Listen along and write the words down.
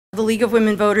the League of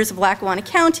Women Voters of Lackawanna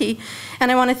County, and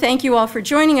I want to thank you all for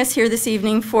joining us here this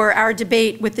evening for our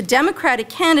debate with the Democratic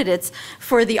candidates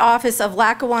for the office of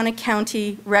Lackawanna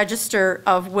County Register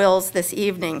of Wills this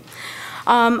evening.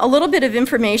 A little bit of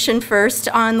information first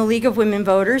on the League of Women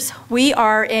Voters. We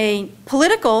are a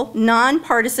political,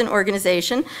 nonpartisan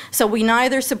organization, so we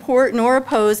neither support nor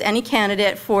oppose any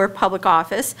candidate for public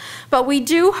office, but we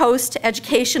do host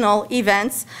educational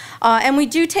events, and we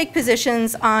do take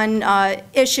positions on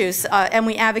issues, and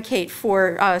we advocate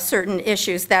for certain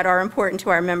issues that are important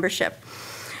to our membership.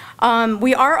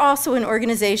 We are also an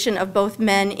organization of both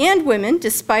men and women,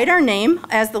 despite our name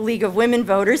as the League of Women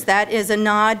Voters. That is a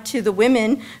nod to the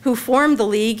women who formed the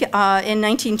League in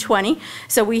 1920.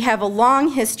 So we have a long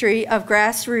history of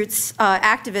grassroots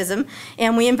activism,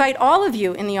 and we invite all of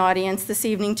you in the audience this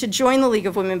evening to join the League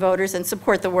of Women Voters and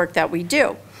support the work that we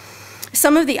do.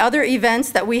 Some of the other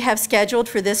events that we have scheduled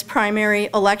for this primary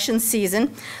election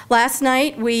season. Last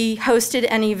night we hosted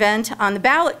an event on the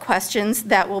ballot questions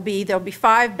there'll be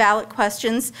 5 ballot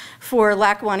questions for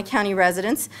Lackawanna County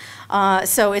residents.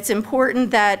 So it's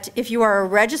important that if you are a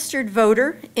registered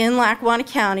voter in Lackawanna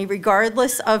County,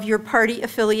 regardless of your party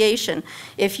affiliation,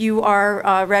 if you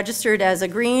are registered as a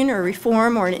Green or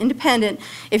Reform or an Independent,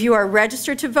 if you are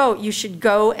registered to vote, you should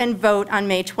go and vote on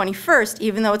May 21st,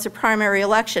 even though it's a primary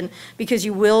election, because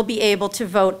you will be able to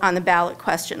vote on the ballot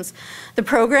questions. The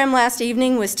program last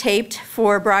evening was taped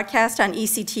for broadcast on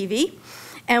ECTV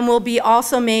and will be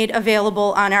also made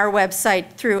available on our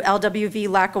website through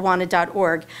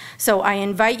lwvlackawanna.org. So I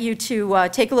invite you to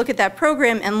take a look at that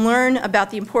program and learn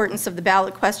about the importance of the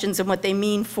ballot questions and what they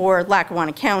mean for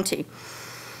Lackawanna County.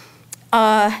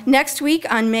 Next week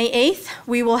on May 8th,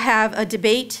 we will have a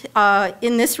debate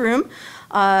in this room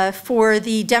for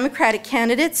the Democratic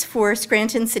candidates for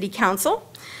Scranton City Council.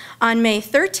 On May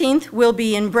 13th, we'll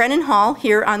be in Brennan Hall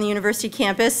here on the university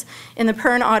campus in the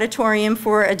Pern Auditorium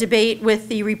for a debate with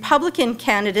the Republican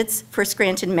candidates for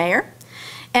Scranton Mayor.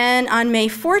 And on May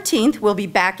 14th, we'll be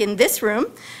back in this room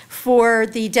for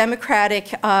the Democratic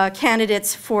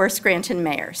candidates for Scranton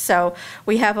Mayor. So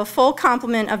we have a full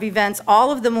complement of events.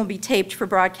 All of them will be taped for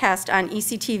broadcast on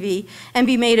ECTV and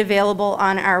be made available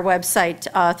on our website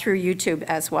through YouTube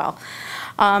as well.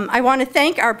 I want to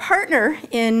thank our partner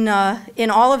in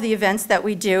all of the events that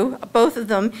we do, both of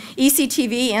them.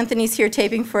 ECTV, Anthony's here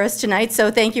taping for us tonight,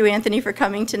 so thank you, Anthony, for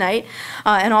coming tonight,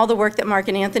 and all the work that Mark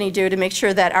and Anthony do to make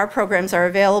sure that our programs are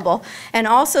available. And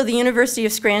also the University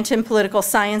of Scranton Political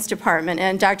Science Department,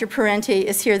 and Dr. Parenti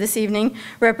is here this evening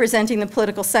representing the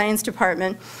Political Science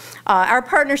Department. Our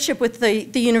partnership with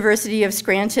the University of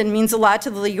Scranton means a lot to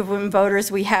the League of Women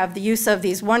Voters. We have the use of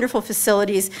these wonderful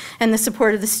facilities and the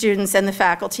support of the students and the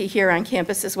faculty here on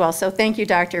campus as well. So thank you,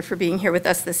 Doctor, for being here with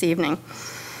us this evening.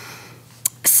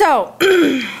 So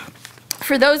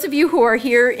for those of you who are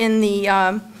here in the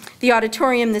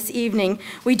auditorium this evening,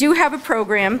 we do have a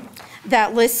program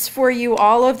that lists for you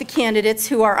all of the candidates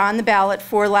who are on the ballot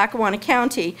for Lackawanna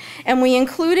County. And we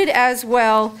included as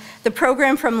well the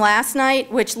program from last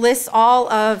night, which lists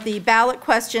all of the ballot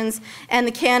questions and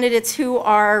the candidates who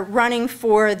are running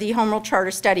for the Home Rule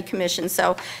Charter Study Commission.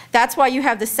 So that's why you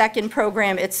have the second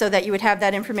program. It's so that you would have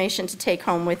that information to take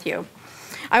home with you.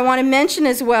 I want to mention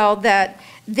as well that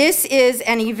this is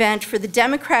an event for the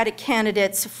Democratic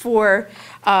candidates for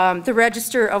the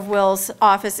Register of Wills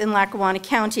office in Lackawanna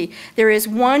County. There is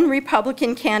one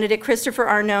Republican candidate, Christopher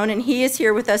Arnone, and he is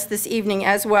here with us this evening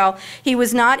as well. He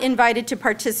was not invited to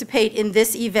participate in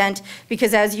this event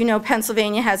because, as you know,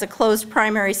 Pennsylvania has a closed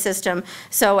primary system.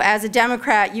 So as a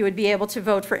Democrat, you would be able to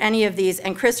vote for any of these,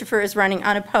 and Christopher is running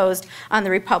unopposed on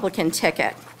the Republican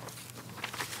ticket.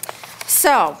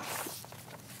 So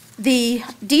the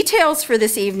details for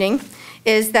this evening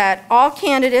is that all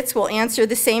candidates will answer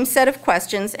the same set of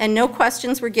questions, and no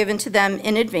questions were given to them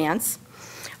in advance.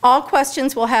 All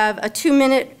questions will have a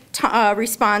 2-minute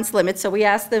response limit, so we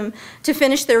ask them to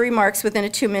finish their remarks within a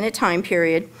 2-minute time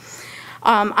period.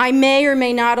 I may or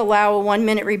may not allow a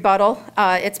 1-minute rebuttal.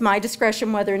 It's my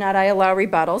discretion whether or not I allow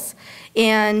rebuttals.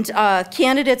 And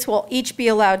candidates will each be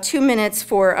allowed 2 minutes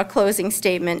for a closing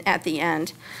statement at the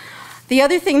end. The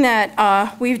other thing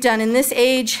that we've done in this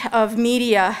age of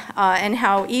media and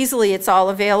how easily it's all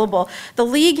available, the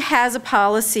League has a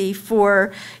policy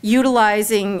for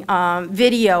utilizing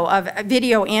video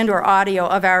and or audio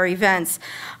of our events.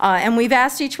 And we've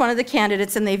asked each one of the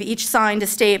candidates, and they've each signed a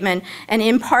statement, and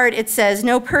in part it says,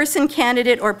 no person,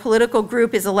 candidate, or political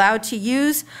group is allowed to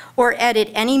use or edit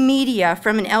any media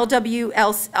from an LWVLC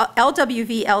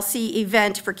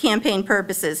event for campaign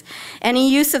purposes. Any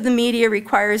use of the media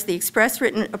requires the express express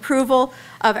written approval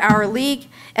of our league,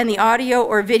 and the audio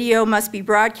or video must be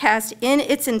broadcast in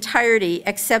its entirety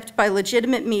except by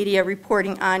legitimate media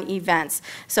reporting on events.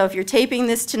 So if you're taping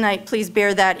this tonight, please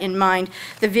bear that in mind.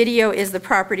 The video is the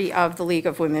property of the League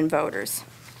of Women Voters.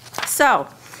 So,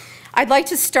 I'd like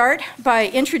to start by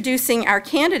introducing our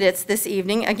candidates this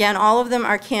evening. Again, all of them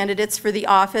are candidates for the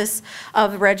office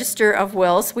of Register of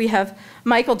Wills. We have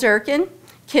Michael Durkin,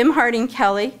 Kim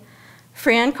Harding-Kelly,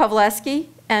 Fran Kowaleski,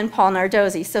 and Paul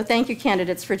Nardozzi. So thank you,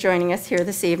 candidates, for joining us here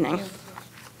this evening.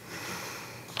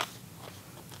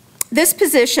 This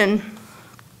position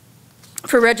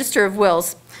for Register of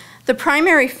Wills, the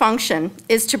primary function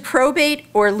is to probate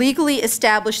or legally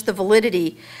establish the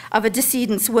validity of a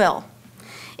decedent's will.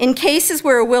 In cases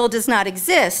where a will does not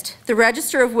exist, the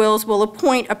Register of Wills will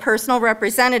appoint a personal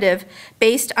representative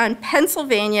based on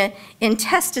Pennsylvania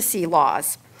intestacy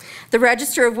laws. The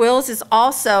Register of Wills is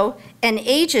also an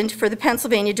agent for the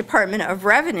Pennsylvania Department of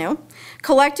Revenue,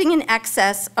 collecting in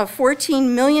excess of $14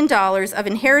 million of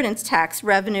inheritance tax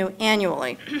revenue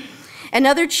annually.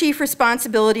 Another chief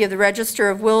responsibility of the Register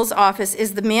of Wills office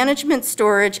is the management,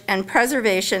 storage, and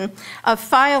preservation of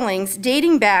filings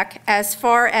dating back as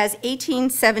far as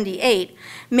 1878,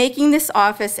 making this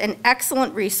office an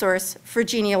excellent resource for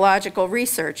genealogical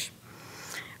research.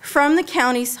 From the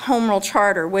county's Home Rule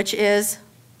Charter, which is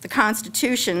the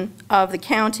constitution of the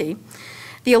county,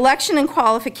 the election and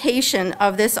qualification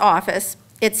of this office,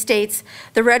 it states,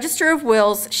 the Register of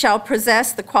Wills shall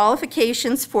possess the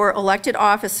qualifications for elected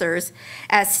officers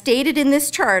as stated in this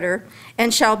charter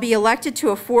and shall be elected to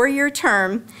a 4-year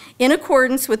term in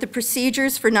accordance with the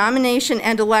procedures for nomination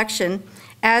and election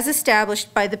as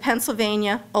established by the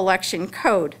Pennsylvania Election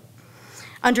Code.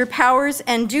 Under powers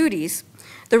and duties,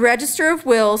 the Register of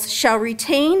Wills shall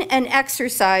retain and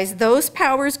exercise those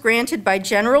powers granted by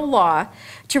general law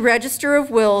to Register of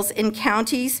Wills in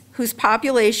counties whose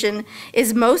population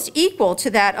is most equal to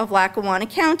that of Lackawanna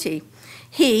County.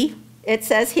 He, it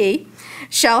says he,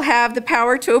 shall have the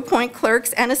power to appoint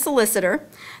clerks and a solicitor.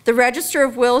 The Register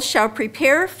of Wills shall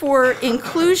prepare for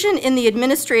inclusion in the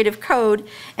administrative code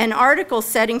an article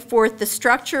setting forth the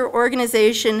structure,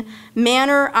 organization,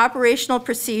 manner, operational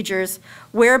procedures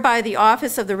whereby the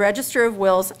office of the Register of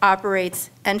Wills operates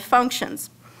and functions.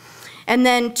 And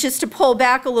then just to pull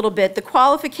back a little bit, the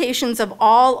qualifications of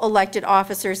all elected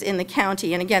officers in the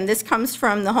county, and again, this comes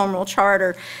from the Home Rule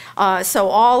Charter, so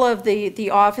all of the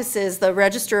offices, the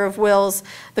Register of Wills,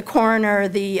 the coroner,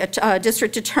 the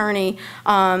district attorney,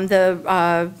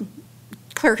 the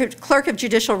clerk of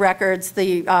judicial records,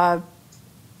 the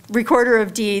recorder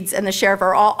of deeds, and the sheriff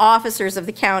are all officers of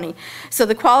the county. So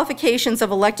the qualifications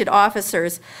of elected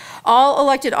officers, all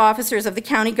elected officers of the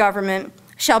county government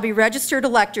shall be registered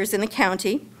electors in the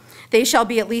county. They shall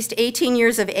be at least 18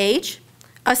 years of age,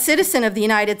 a citizen of the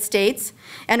United States,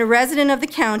 and a resident of the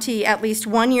county at least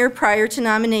 1 year prior to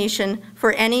nomination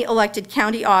for any elected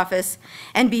county office,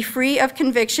 and be free of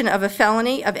conviction of a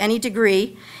felony of any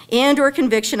degree and or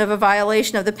conviction of a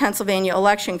violation of the Pennsylvania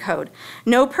Election Code.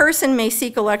 No person may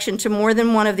seek election to more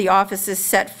than one of the offices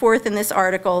set forth in this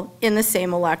article in the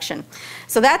same election.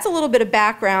 So that's a little bit of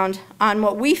background on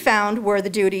what we found were the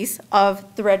duties of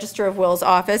the Register of Wills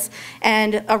office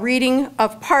and a reading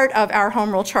of part of our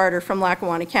Home Rule Charter from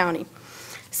Lackawanna County.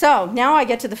 So now I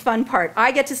get to the fun part.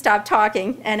 I get to stop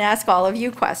talking and ask all of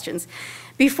you questions.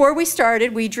 Before we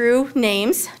started, we drew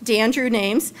names, Dan drew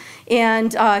names,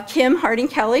 and Kim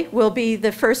Harding-Kelly will be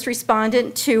the first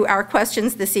respondent to our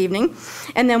questions this evening.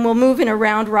 And then we'll move in a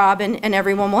round robin, and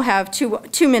everyone will have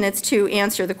two minutes to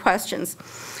answer the questions.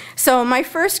 So my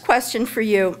first question for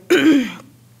you,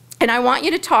 and I want you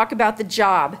to talk about the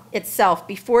job itself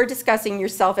before discussing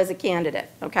yourself as a candidate,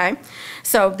 okay?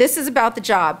 So this is about the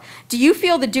job. Do you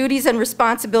feel the duties and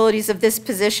responsibilities of this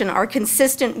position are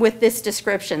consistent with this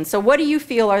description? So what do you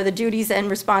feel are the duties and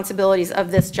responsibilities of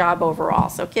this job overall?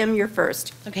 So Kim, you're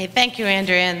first. Okay, thank you,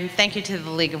 Andrea, and thank you to the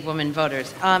League of Women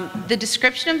Voters. The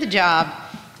description of the job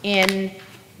in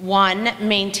 1,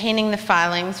 maintaining the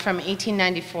filings from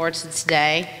 1894 to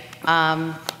today,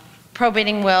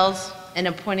 probating wills, and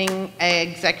appointing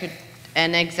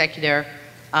an executor,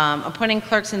 appointing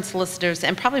clerks and solicitors,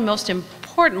 and probably most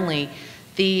importantly,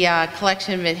 the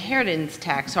collection of inheritance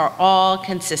tax are all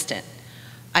consistent,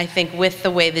 I think, with the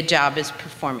way the job is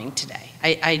performing today.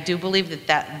 I do believe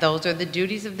that those are the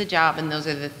duties of the job and those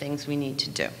are the things we need to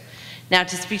do. Now,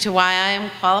 to speak to why I am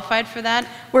qualified for that.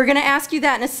 We're going to ask you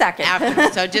that in a second.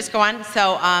 After, so just go on.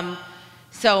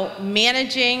 So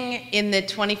managing in the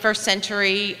 21st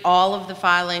century, all of the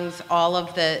filings, all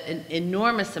of the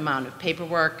enormous amount of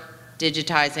paperwork,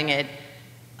 digitizing it,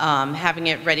 having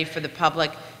it ready for the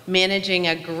public, managing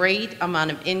a great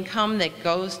amount of income that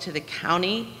goes to the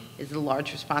county is a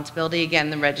large responsibility. Again,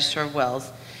 the Register of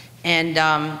Wills.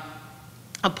 And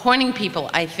appointing people,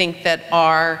 I think, that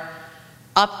are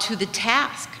up to the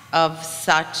task of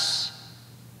such,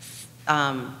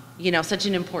 you know, such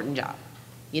an important job.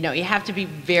 You know, you have to be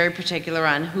very particular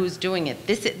on who's doing it.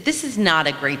 This is not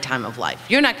a great time of life.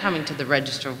 You're not coming to the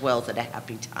Register of Wills at a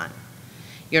happy time.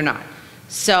 You're not.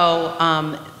 So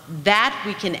that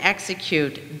we can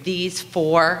execute these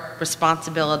 4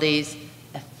 responsibilities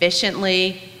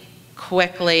efficiently,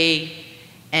 quickly,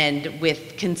 and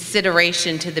with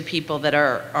consideration to the people that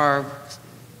are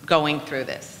going through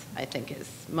this, I think is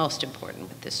most important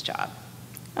with this job.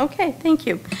 Okay, thank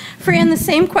you. Fran, the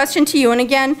same question to you. And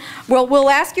again, we'll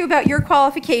ask you about your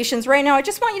qualifications. Right now, I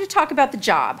just want you to talk about the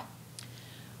job.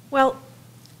 Well,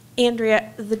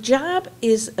 Andrea, the job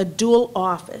is a dual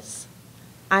office.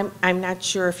 I'm not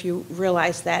sure if you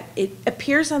realize that. It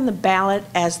appears on the ballot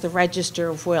as the Register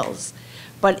of Wills,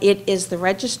 but it is the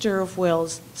Register of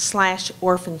Wills /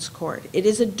 Orphans Court. It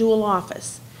is a dual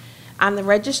office. On the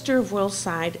Register of Wills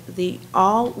side,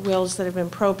 all wills that have been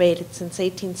probated since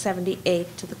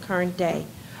 1878 to the current day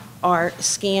are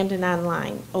scanned and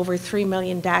online, over 3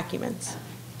 million documents,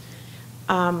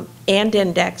 and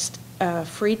indexed,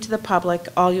 free to the public.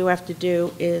 All you have to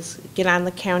do is get on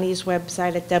the county's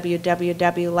website at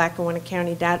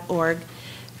www.lackawannacounty.org,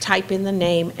 type in the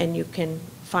name, and you can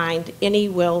find any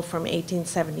will from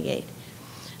 1878.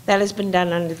 That has been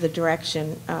done under the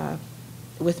direction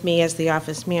with me as the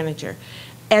office manager.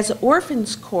 As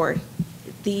Orphans Court,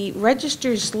 the register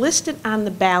is listed on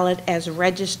the ballot as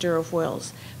Register of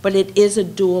Wills, but it is a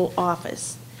dual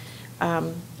office.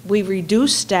 We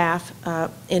reduced staff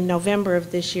in November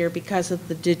of this year because of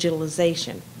the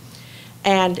digitalization.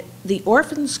 And the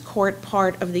Orphans Court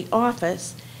part of the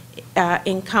office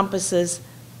encompasses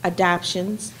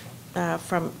adoptions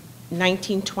from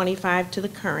 1925 to the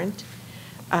current,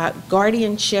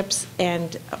 guardianships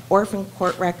and orphan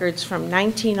court records from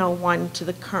 1901 to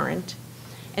the current,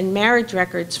 and marriage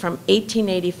records from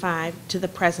 1885 to the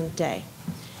present day.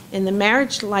 In the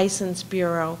Marriage License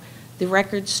Bureau, the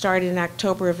records started in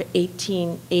October of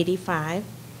 1885.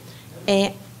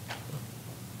 And,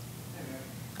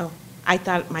 oh, I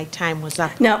thought my time was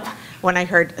up. No. When I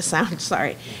heard a sound,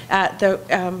 sorry. The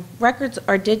records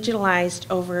are digitalized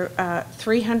over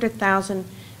 300,000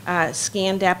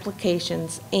 scanned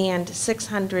applications and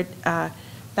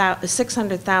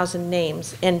 600,000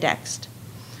 names indexed.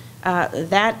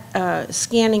 That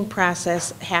scanning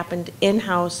process happened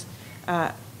in-house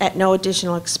at no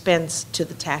additional expense to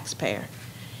the taxpayer.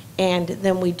 And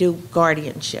then we do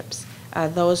guardianships.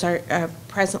 Those are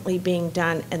presently being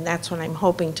done, and that's what I'm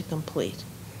hoping to complete.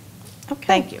 Okay.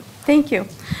 Thank you. Thank you.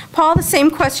 Paul, the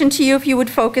same question to you, if you would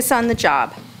focus on the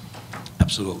job.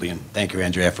 Absolutely, and thank you,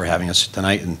 Andrea, for having us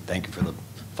tonight, and thank you for the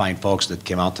fine folks that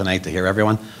came out tonight to hear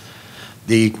everyone.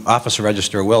 The Office of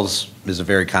Register of Wills is a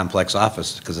very complex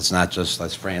office because it's not just,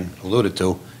 as Fran alluded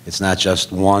to, it's not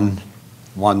just one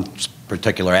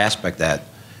particular aspect that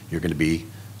you're going to be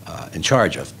in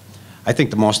charge of. I think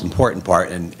the most important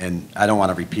part, and I don't want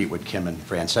to repeat what Kim and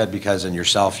Fran said, because in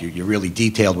yourself you really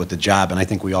detailed with the job, and I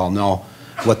think we all know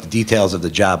what the details of the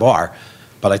job are,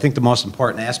 but I think the most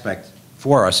important aspect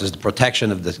for us is the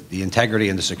protection of the integrity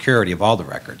and the security of all the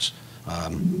records.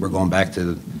 We're going back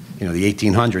to the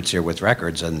 1800s here with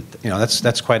records, and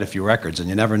that's quite a few records, and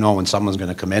you never know when someone's going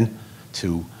to come in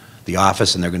to the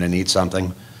office and they're going to need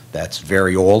something that's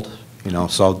very old.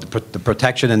 So the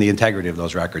protection and the integrity of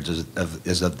those records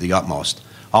is of the utmost.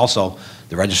 Also,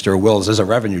 the Register of Wills is a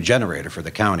revenue generator for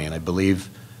the county, and I believe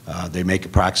they make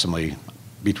approximately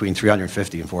between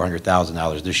 $350,000 and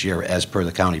 $400,000 this year as per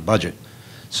the county budget.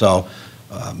 So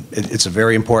it's a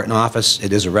very important office.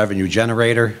 It is a revenue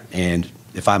generator, and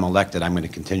if I'm elected, I'm going to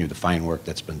continue the fine work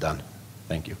that's been done.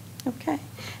 Thank you. Okay.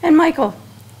 And Michael,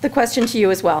 the question to you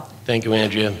as well. Thank you,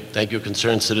 Andrea. Thank you,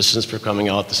 concerned citizens, for coming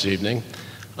out this evening.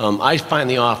 I find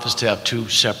the office to have 2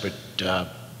 separate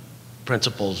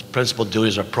principles. Principal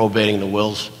duties are probating the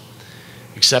wills,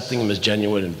 accepting them as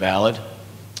genuine and valid,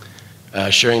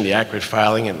 assuring the accurate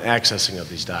filing and accessing of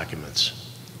these documents.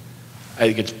 I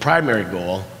think its primary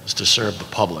goal is to serve the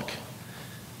public.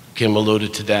 Kim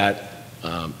alluded to that,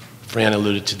 Fran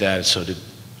alluded to that, and so did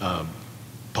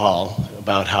Paul,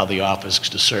 about how the office is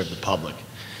to serve the public,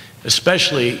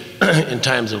 especially in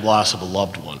times of loss of a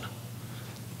loved one.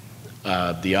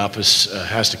 The office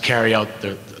has to carry out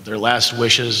their last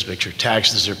wishes, make sure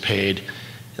taxes are paid,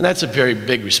 and that's a very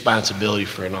big responsibility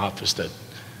for an office that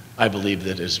I believe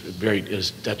that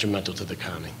is detrimental to the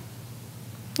county.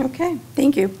 Okay,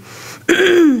 thank you.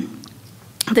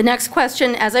 The next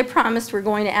question, as I promised, we're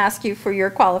going to ask you for your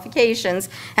qualifications.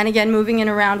 And again, moving in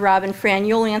around Rob and Fran,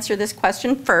 you'll answer this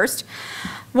question first.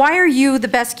 Why are you the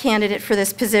best candidate for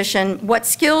this position? What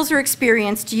skills or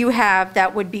experience do you have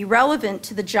that would be relevant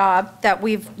to the job that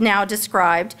we've now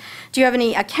described? Do you have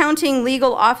any accounting,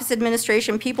 legal, office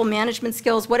administration, people management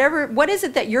skills, whatever? What is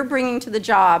it that you're bringing to the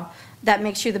job that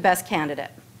makes you the best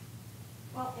candidate?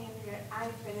 Well, Andrea,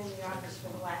 I've been in the office for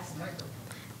the last...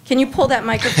 Can you pull that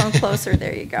microphone closer?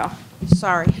 There you go.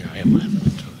 Sorry.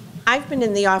 I've been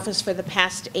in the office for the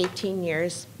past 18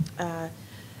 years.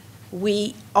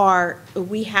 We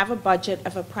have a budget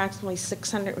of approximately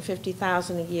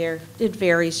 $650,000 a year. It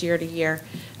varies year to year.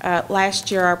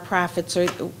 Last year, our profits are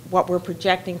what we're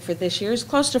projecting for this year is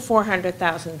close to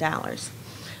 $400,000.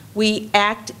 We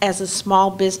act as a small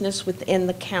business within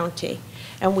the county,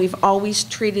 and we've always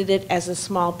treated it as a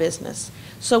small business.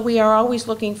 So we are always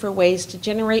looking for ways to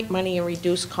generate money and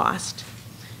reduce cost.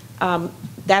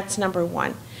 That's number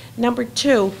one. Number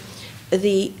two,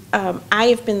 I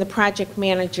have been the project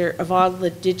manager of all the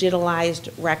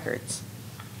digitalized records.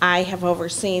 I have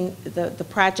overseen the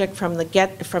project from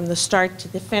the start to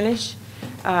the finish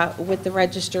with the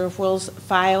Register of Wills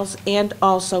files and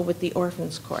also with the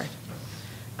Orphans Court.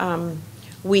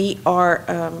 We are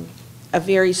a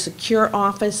very secure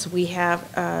office. We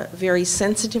have very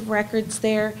sensitive records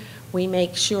there. We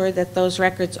make sure that those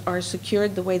records are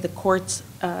secured the way the courts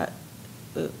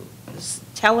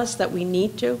tell us that we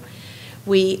need to.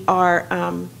 We are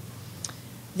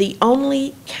the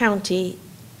only county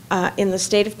in the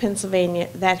state of Pennsylvania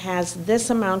that has this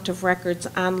amount of records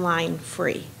online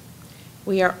free.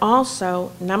 We are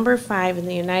also number 5 in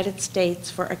the United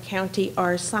States for a county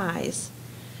our size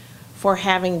for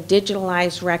having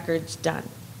digitalized records done.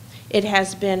 It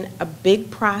has been a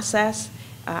big process.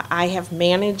 I have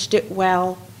managed it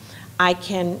well. I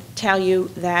can tell you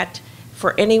that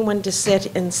for anyone to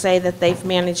sit and say that they've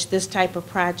managed this type of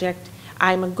project,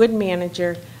 I'm a good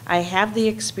manager. I have the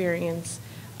experience.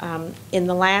 In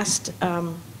the last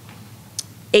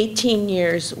 18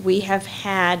 years, we have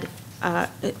had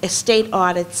estate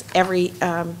audits every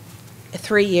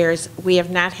 3 years. We have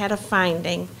not had a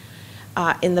finding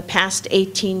in the past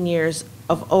 18 years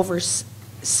of over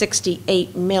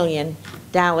 $68 million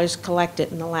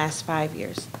collected in the last 5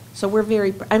 years. So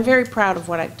I'm very proud of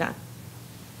what I've done.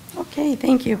 Okay,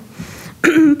 thank you.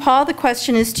 Paul, the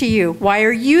question is to you. Why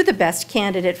are you the best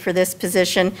candidate for this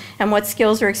position, and what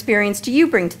skills or experience do you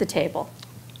bring to the table?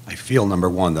 I feel, number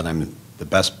one, that I'm the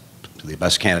best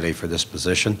candidate for this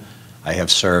position. I have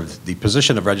served, the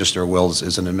position of Register of Wills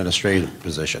is an administrative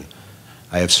position.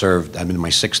 I'm in my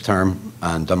 6th term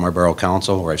on Dunmore Borough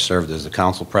Council, where I've served as the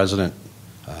council president,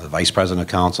 vice president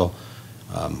of council.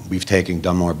 We've taken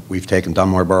Dunmore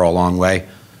Borough a long way,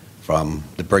 from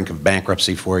the brink of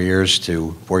bankruptcy 4 years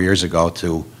ago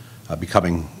to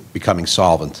becoming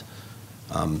solvent.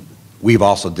 We've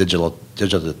also digitized,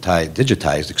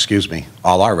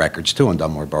 all our records too in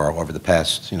Dunmore Borough over the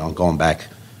past, going back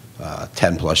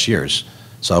 10 plus years.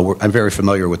 So I'm very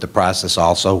familiar with the process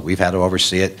also. We've had to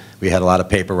oversee it. We had a lot of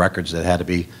paper records that had to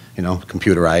be,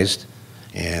 computerized.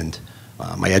 And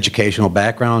my educational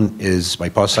background is, my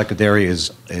post-secondary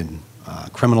is in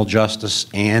criminal justice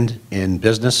and in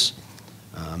business.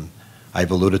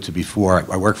 I've alluded to before,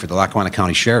 I work for the Lackawanna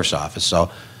County Sheriff's Office,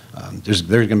 so there's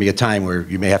going to be a time where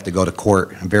you may have to go to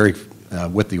court.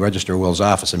 With the Register of Wills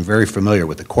office, I'm very familiar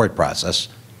with the court process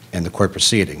and the court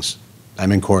proceedings.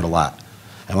 I'm in court a lot.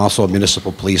 I'm also a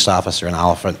municipal police officer in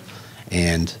Oliphant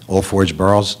and Old Forge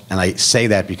boroughs, and I say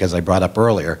that because I brought up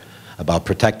earlier about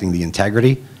protecting the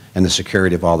integrity and the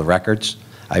security of all the records.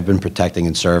 I've been protecting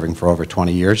and serving for over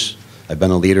 20 years. I've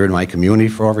been a leader in my community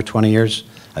for over 20 years.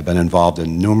 I've been involved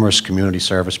in numerous community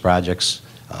service projects,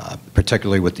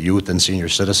 particularly with the youth and senior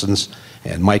citizens.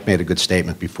 And Mike made a good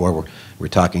statement before. We're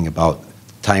talking about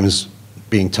times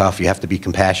being tough. You have to be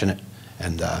compassionate.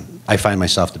 And I find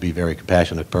myself to be a very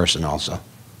compassionate person also.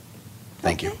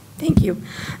 Thank you. Thank you.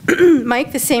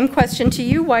 Mike, the same question to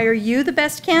you. Why are you the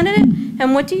best candidate,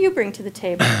 and what do you bring to the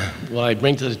table? Well, I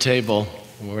bring to the table,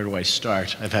 where do I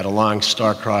start? I've had a long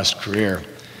star-crossed career.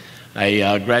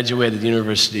 I graduated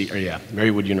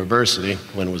Marywood University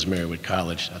when it was Marywood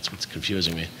College. That's what's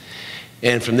confusing me.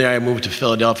 And from there I moved to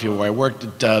Philadelphia, where I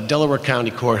worked at Delaware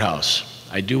County Courthouse.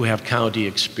 I do have county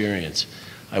experience.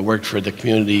 I worked for the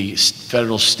community,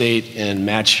 federal, state, and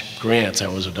match grants. I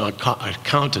was an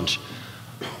accountant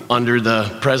under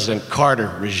the President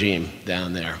Carter regime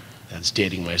down there. That's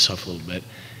dating myself a little bit.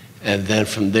 And then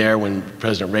from there, when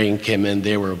President Reagan came in,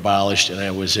 they were abolished, and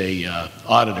I was a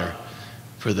auditor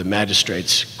for the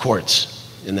magistrates' courts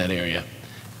in that area.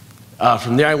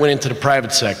 From there, I went into the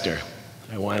private sector.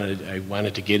 I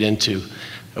wanted to get into.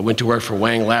 I went to work for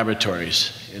Wang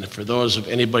Laboratories, and for those of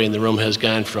anybody in the room has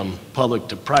gone from public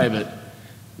to private,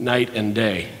 night and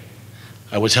day.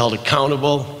 I was held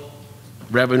accountable,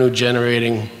 revenue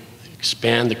generating,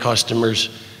 expand the customers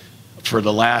for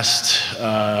the last,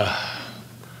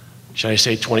 should I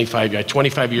say 25 years?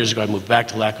 25 years ago, I moved back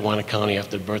to Lackawanna County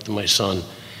after the birth of my son,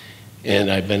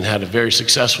 and I've had a very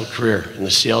successful career in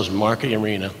the sales and marketing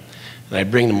arena. And I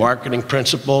bring the marketing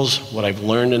principles, what I've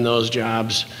learned in those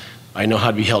jobs. I know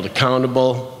how to be held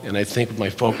accountable, and I think with my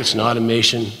focus in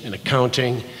automation and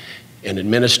accounting and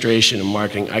administration and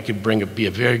marketing, I could be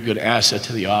a very good asset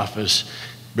to the office,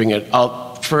 bring it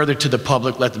out further to the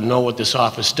public, let them know what this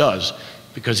office does.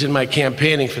 Because in my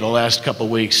campaigning for the last couple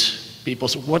of weeks, people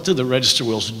said, what do the register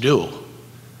wills do?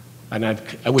 And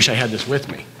I wish I had this with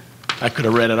me. I could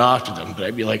have read it off to them, but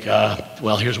I'd be like,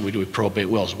 well, here's what we do with probate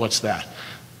wills. What's that?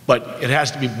 But it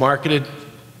has to be marketed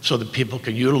so that people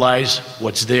can utilize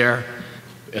what's there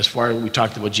as far as we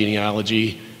talked about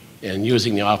genealogy and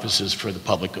using the offices for the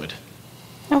public good.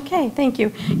 Okay, thank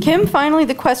you. Kim, finally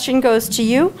the question goes to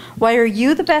you. Why are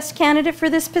you the best candidate for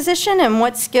this position, and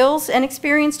what skills and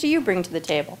experience do you bring to the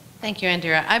table? Thank you,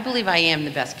 Andrea. I believe I am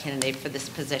the best candidate for this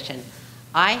position.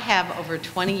 I have over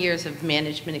 20 years of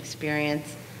management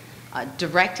experience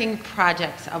directing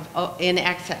projects in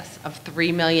excess of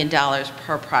 $3 million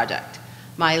per project.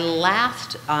 My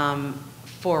last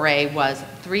foray was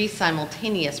 3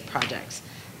 simultaneous projects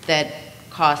that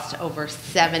cost over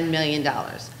 $7 million.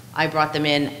 I brought them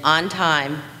in on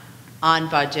time, on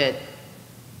budget,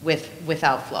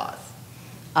 without flaws.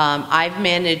 I've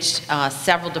managed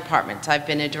several departments. I've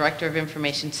been a director of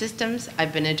information systems.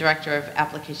 I've been a director of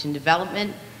application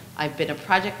development. I've been a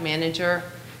project manager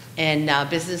and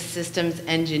business systems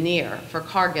engineer for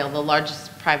Cargill, the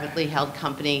largest privately held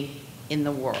company in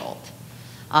the world.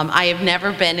 I have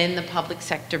never been in the public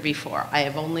sector before. I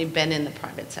have only been in the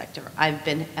private sector. I've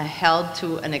been held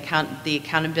to the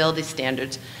accountability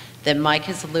standards that Mike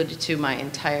has alluded to my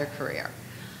entire career.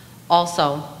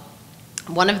 Also,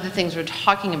 one of the things we're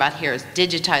talking about here is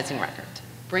digitizing records,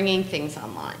 bringing things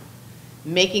online,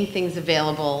 making things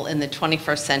available in the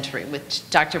 21st century, which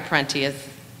Dr. Parenti is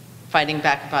fighting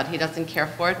back about. He doesn't care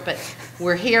for it, but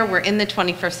we're here, we're in the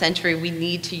 21st century, we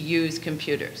need to use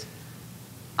computers.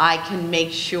 I can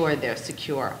make sure they're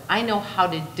secure. I know how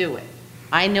to do it.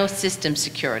 I know system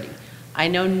security. I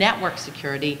know network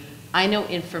security. I know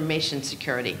information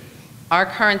security. Our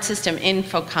current system,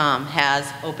 Infocom,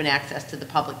 has open access to the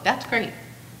public. That's great.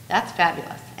 That's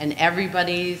fabulous. And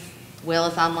everybody's will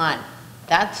is online.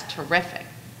 That's terrific.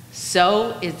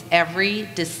 So is every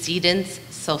decedent's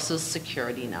social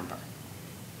security number.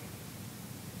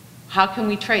 How can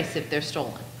we trace if they're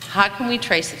stolen? How can we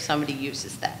trace if somebody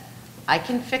uses that? I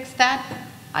can fix that,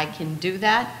 I can do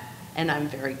that, and I'm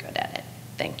very good at it.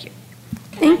 Thank you.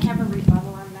 Can I have a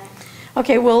rebuttal on that?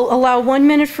 Okay, we'll allow 1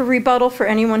 minute for rebuttal for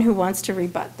anyone who wants to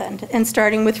rebut then. And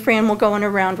starting with Fran, we'll go in a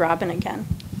round robin again.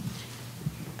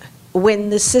 When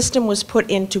the system was put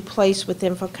into place with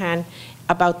Infocom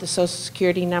about the Social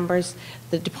Security numbers,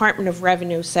 the Department of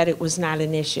Revenue said it was not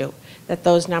an issue, that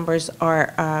those numbers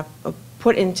are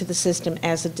put into the system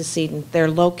as a decedent. They're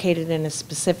located in a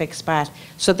specific spot,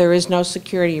 so there is no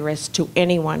security risk to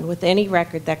anyone with any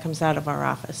record that comes out of our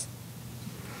office.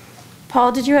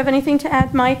 Paul, did you have anything to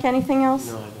add? Mike, anything else?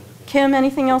 No, I don't. Kim,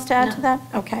 anything else to add to that?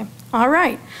 Okay, all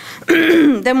right.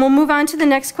 Then we'll move on to the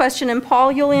next question, and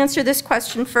Paul, you'll answer this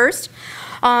question first.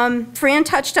 Fran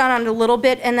touched on it a little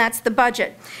bit, and that's the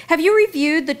budget. Have you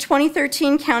reviewed the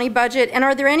 2013 county budget, and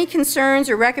are there any concerns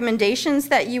or recommendations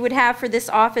that you would have for this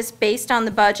office based on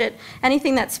the budget?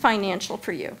 Anything that's financial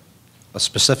for you?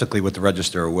 Specifically with the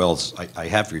Register of Wills, I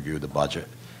have reviewed the budget.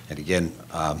 And again,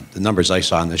 the numbers I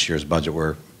saw in this year's budget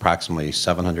were approximately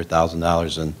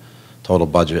 $700,000 in total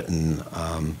budget, and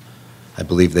I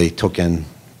believe they took in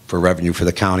for revenue for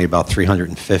the county about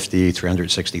 $350,000,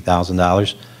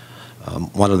 $360,000.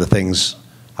 One of the things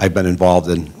I've been involved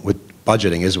in with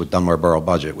budgeting is with Dunmore Borough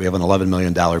budget. We have an $11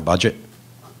 million budget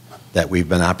that we've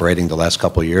been operating the last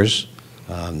couple of years.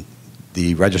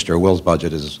 The Register of Wills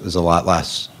budget is a lot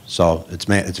less, so it's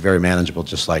very manageable,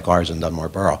 just like ours in Dunmore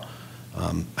Borough.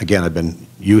 Again, I've been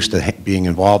used to being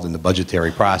involved in the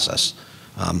budgetary process.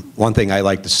 One thing I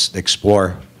like to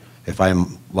explore, if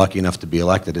I'm lucky enough to be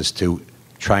elected, is to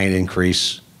try and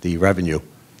increase the revenue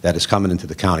that is coming into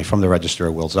the county from the Register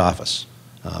of Wills office.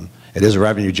 It is a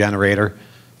revenue generator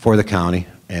for the county,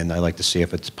 and I like to see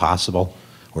if it's possible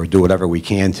or do whatever we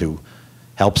can to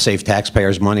help save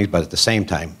taxpayers money, but at the same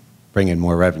time, bring in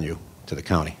more revenue to the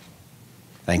county.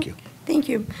 Thank you. Thank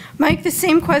you. Mike, the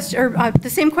same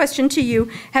question to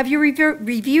you. Have you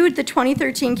reviewed the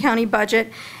 2013 county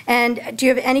budget, and do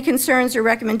you have any concerns or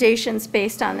recommendations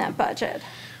based on that budget?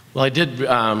 Well, I did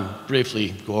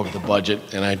briefly go over the budget,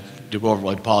 and I did go over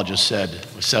what Paul just said,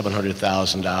 with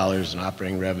 $700,000 in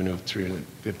operating revenue,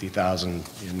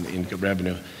 $350,000 in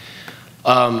revenue.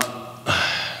 Well, I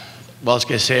was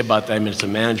going to say about that, I mean, it's a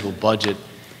manageable budget.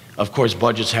 Of course,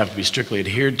 budgets have to be strictly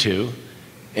adhered to,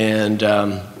 and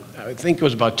I think it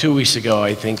was about 2 weeks ago,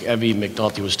 I think Evie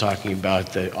McNulty was talking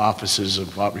about the offices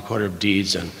of Recorder of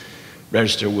Deeds and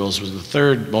Register of Wills was the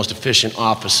third most efficient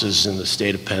offices in the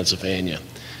state of Pennsylvania.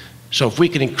 So if we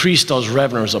can increase those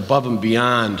revenues above and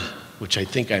beyond, which I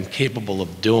think I'm capable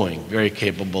of doing, very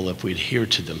capable if we adhere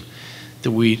to them,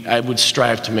 that I would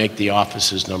strive to make the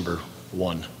offices number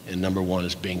one, and number one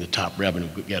is being the top revenue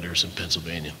getters in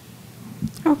Pennsylvania.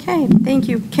 Okay, thank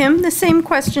you. Kim, the same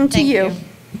question to you.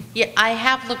 Yeah, I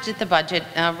have looked at the budget,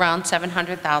 around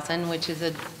 $700,000, which is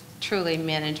a truly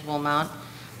manageable amount,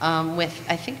 with,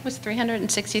 I think it was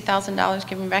 $360,000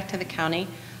 given back to the county.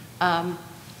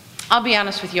 I'll be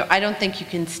honest with you, I don't think you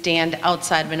can stand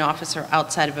outside of an office or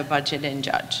outside of a budget and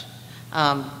judge.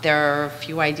 There are a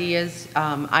few ideas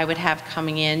I would have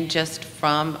coming in just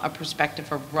from a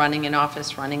perspective of running an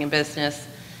office, running a business,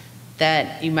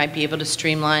 that you might be able to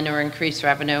streamline or increase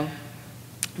revenue.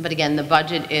 But again, the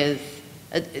budget is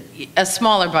a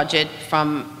smaller budget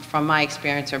from my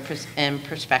experience and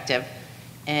perspective.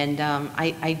 And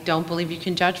I don't believe you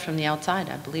can judge from the outside.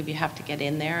 I believe you have to get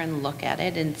in there and look at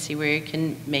it and see where you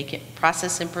can make it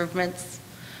process improvements,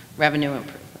 revenue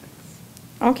improvements.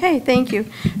 Okay, thank you.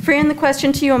 Fran, the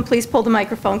question to you, and please pull the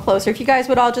microphone closer. If you guys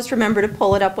would all just remember to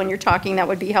pull it up when you're talking, that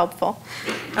would be helpful.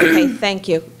 Okay, thank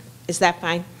you. Is that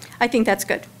fine? I think that's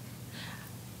good.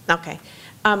 Okay.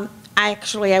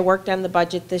 I worked on the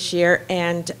budget this year,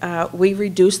 and we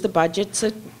reduced the budget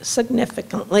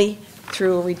significantly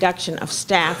through a reduction of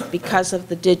staff because of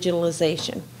the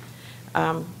digitalization.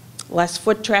 Less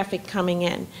foot traffic coming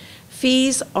in.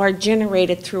 Fees are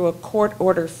generated through a court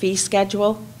order fee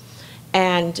schedule,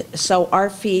 and so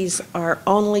our fees are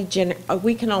only,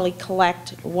 we can only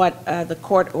collect what the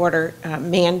court order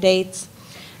mandates.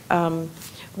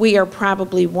 We are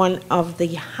probably one of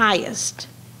the highest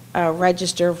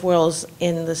Register of Wills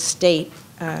in the state.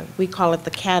 We call it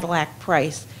the Cadillac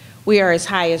price. We are as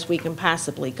high as we can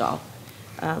possibly go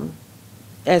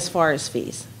as far as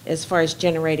fees, as far as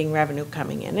generating revenue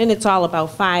coming in. And it's all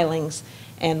about filings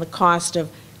and the cost of,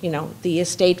 you know, the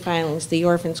estate filings, the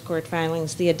orphans court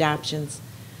filings, the adoptions.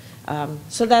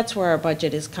 So that's where our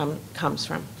budget comes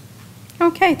from.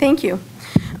 Okay, thank you.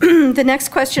 The next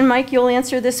question, Mike, you'll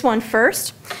answer this one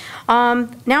first. Now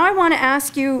I want to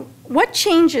ask you, what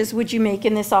changes would you make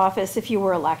in this office if you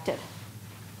were elected?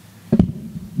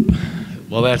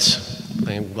 Well,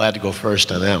 I'm glad to go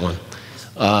first on that one.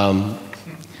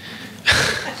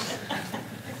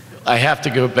 I have to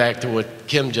go back to what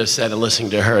Kim just said and listening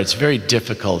to her. It's very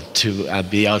difficult to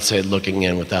be outside looking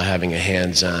in without having a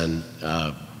hands-on,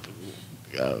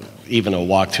 even a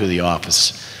walk through the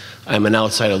office. I'm an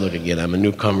outsider looking in. I'm a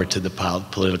newcomer to the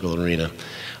political arena.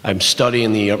 I'm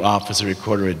studying the office of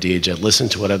Recorder of Deeds. I listen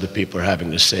to what other people are having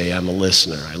to say. I'm a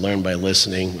listener. I learn by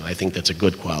listening. I think that's a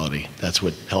good quality. That's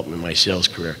what helped me in my sales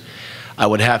career. I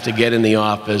would have to get in the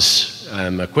office.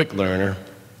 I'm a quick learner.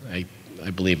 I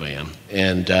believe I am.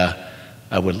 And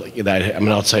I'm an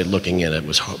outside looking in. It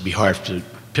would be hard to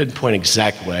pinpoint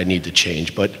exactly what I need to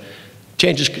change. But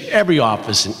changes, every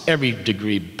office in every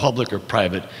degree, public or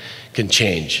private, can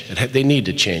change. They need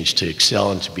to change to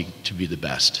excel and to be the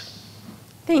best.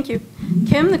 Thank you.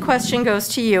 Kim, the question goes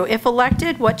to you. If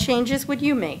elected, what changes would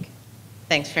you make?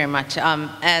 Thanks very much.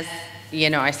 As you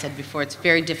know, I said before, it's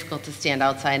very difficult to stand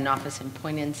outside an office and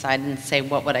point inside and say,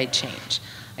 what would I change?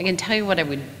 I can tell you what I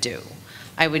would do.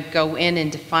 I would go in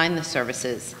and define the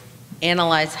services,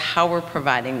 analyze how we're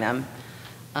providing them,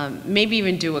 maybe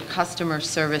even do a customer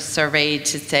service survey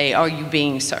to say, are you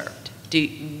being served?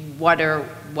 What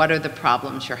are the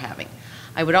problems you're having?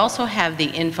 I would also have the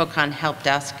Infocon help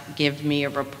desk give me a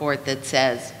report that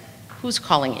says, who's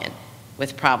calling in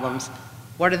with problems,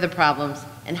 what are the problems,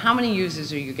 and how many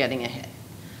users are you getting a hit?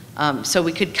 So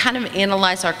we could kind of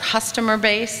analyze our customer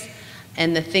base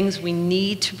and the things we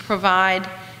need to provide,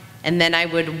 and then I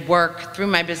would work through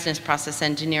my business process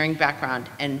engineering background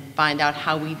and find out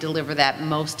how we deliver that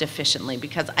most efficiently,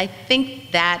 because I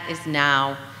think that is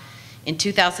now, in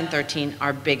 2013,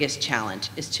 our biggest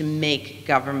challenge is to make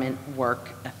government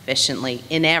work efficiently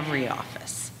in every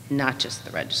office, not just the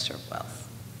Register of Wills.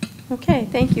 Okay,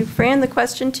 thank you. Fran, the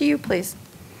question to you, please.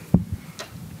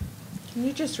 Can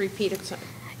you just repeat it?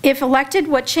 If elected,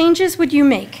 what changes would you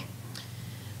make?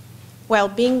 Well,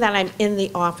 being that I'm in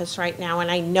the office right now and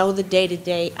I know the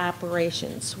day-to-day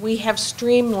operations, we have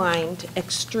streamlined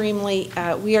extremely,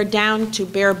 we are down to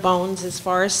bare bones as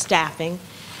far as staffing.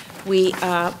 We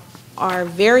are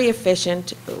very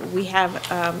efficient. We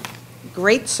have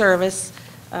great service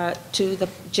to the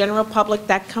general public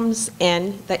that comes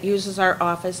in, that uses our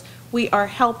office. We are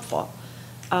helpful.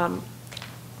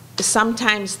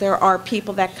 Sometimes there are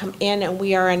people that come in and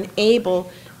we are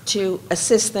unable to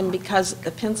assist them because the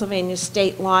Pennsylvania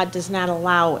state law does not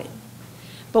allow it.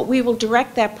 But we will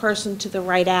direct that person to the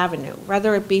right avenue,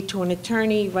 whether it be to an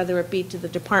attorney, whether it be to the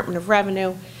Department of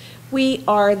Revenue. We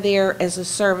are there as a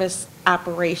service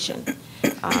operation.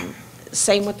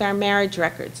 Same with our marriage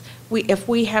records. If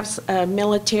we have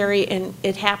military, and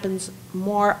it happens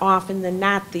more often than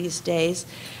not these days,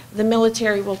 the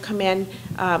military will come in,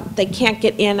 they can't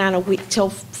get in on a week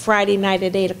till Friday night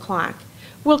at 8 o'clock.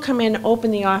 We'll come in, open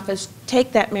the office,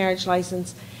 take that marriage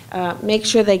license, make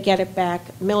sure they get it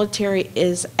back. Military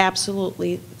is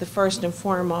absolutely the first and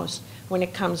foremost when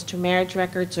it comes to marriage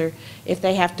records, or if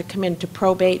they have to come in to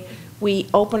probate. We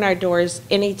open our doors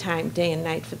anytime, day and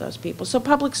night, for those people. So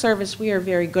public service, we are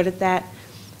very good at that.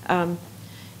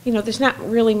 You know, there's not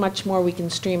really much more we can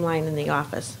streamline in the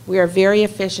office. We are very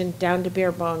efficient, down to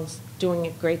bare bones, doing a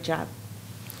great job.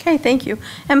 Okay, thank you.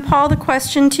 And Paul, the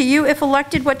question to you, if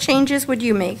elected, what changes would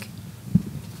you make?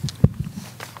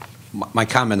 My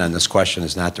comment on this question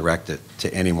is not directed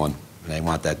to anyone, and I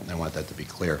want that to be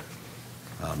clear.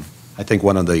 I think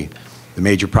one of the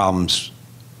major problems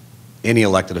any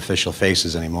elected official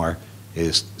faces anymore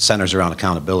centers around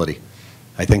accountability.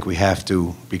 I think we have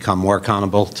to become more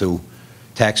accountable to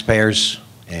taxpayers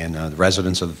and the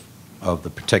residents of the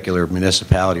particular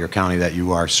municipality or county that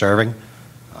you are serving.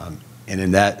 And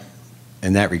in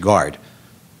that regard,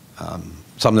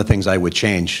 some of the things I would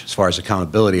change as far as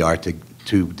accountability are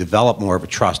to develop more of a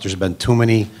trust. There's been too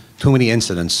many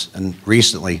incidents and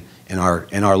recently in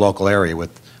our local area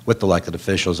with elected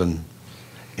officials, and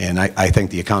I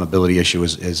think the accountability issue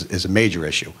is a major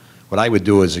issue. What I would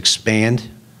do is expand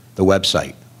the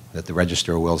website that the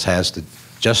Register of Wills has to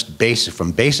just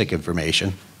from basic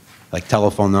information, like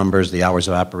telephone numbers, the hours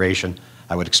of operation.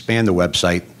 I would expand the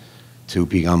website to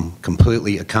become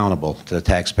completely accountable to the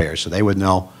taxpayers, so they would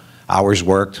know hours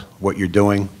worked, what you're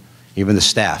doing, even the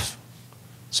staff,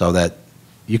 so that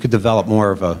you could develop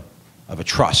more of a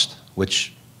trust,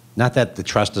 which, not that the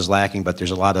trust is lacking, but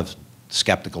there's a lot of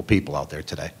skeptical people out there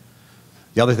today.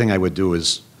 The other thing I would do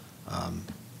is,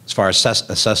 as far as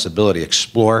accessibility,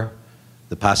 explore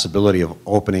the possibility of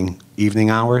opening evening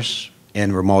hours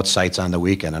and remote sites on the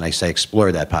weekend, and I say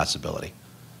explore that possibility.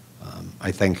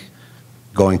 I think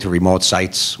going to remote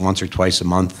sites once or twice a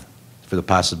month for the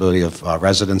possibility of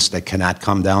residents that cannot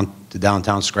come down to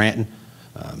downtown Scranton.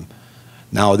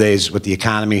 Nowadays, with the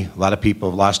economy, a lot of people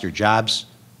have lost their jobs.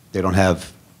 They don't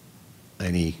have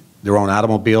their own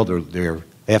automobile.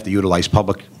 They have to utilize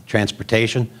public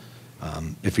transportation.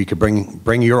 If you could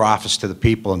bring your office to the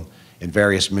people in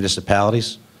various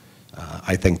municipalities,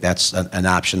 I think that's an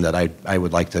option that I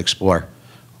would like to explore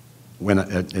when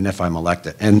and if I'm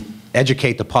elected. And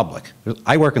educate the public.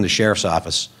 I work in the sheriff's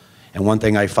office, and one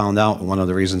thing I found out, and one of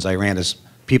the reasons I ran, is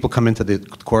people come into the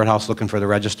courthouse looking for the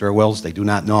Register of Wills. They do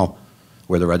not know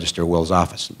where the Register of Wills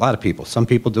office. A lot of people. Some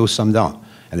people do, some don't.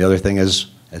 And the other thing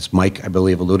is, as Mike, I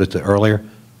believe, alluded to earlier,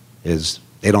 is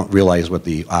they don't realize what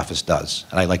the office does.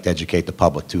 And I'd like to educate the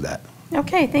public to that.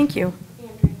 Okay, thank you.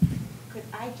 Andrew, could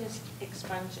I just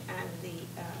expunge on the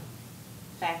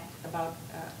fact about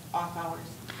off hours?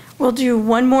 We'll do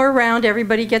one more round.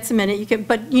 Everybody gets a minute.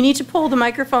 But you need to pull the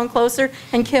microphone closer.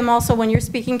 And Kim, also, when you're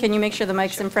speaking, can you make sure the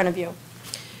mic's in front of you?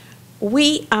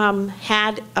 We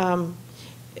had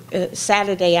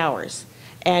Saturday hours,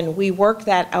 and we worked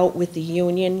that out with the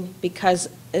union because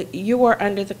you are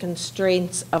under the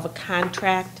constraints of a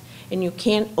contract, and you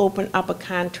can't open up a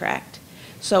contract.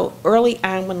 So early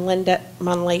on, when Linda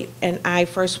Munley and I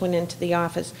first went into the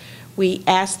office, we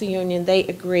asked the union, they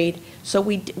agreed, so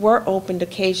we were opened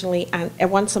occasionally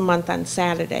once a month on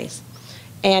Saturdays.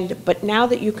 But now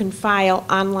that you can file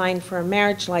online for a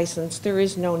marriage license, there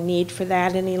is no need for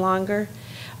that any longer.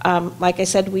 Like I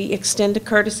said, we extend a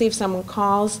courtesy if someone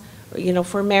calls,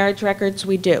 for marriage records,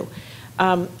 we do.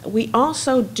 We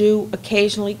also do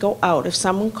occasionally go out. If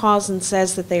someone calls and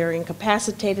says that they are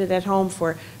incapacitated at home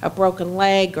for a broken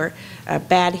leg or a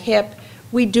bad hip,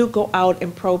 we do go out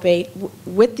and probate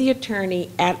with the attorney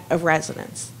at a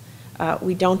residence.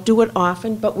 We don't do it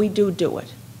often, but we do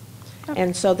it. Okay.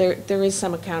 And so there is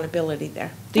some accountability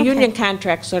there. The union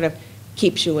contract sort of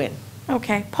keeps you in.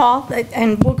 Okay, Paul,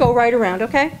 and we'll go right around,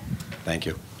 okay? Thank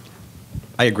you.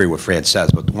 I agree with what Fran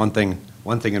says, but one thing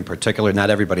one thing in particular, not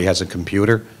everybody has a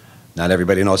computer. Not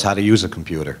everybody knows how to use a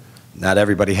computer. Not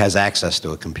everybody has access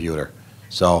to a computer.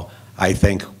 So I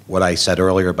think what I said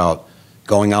earlier about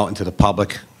going out into the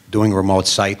public, doing remote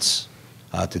sites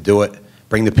to do it,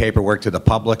 bring the paperwork to the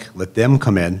public, let them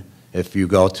come in. If you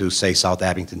go to, say, South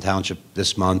Abington Township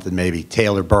this month and maybe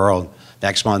Taylor Borough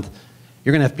next month,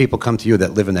 you're going to have people come to you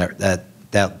that live in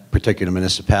that particular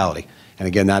municipality. And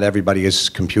again, not everybody is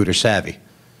computer savvy.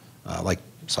 Like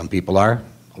some people are,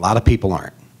 a lot of people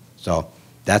aren't. So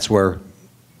that's where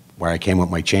I came with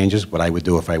my changes, what I would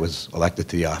do if I was elected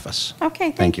to the office.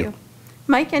 Okay, thank you.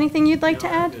 Mike, anything you'd like to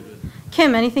add?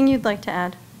 Kim, anything you'd like to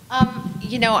add?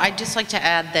 You know, I'd just like to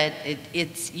add that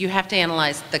you have to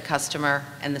analyze the customer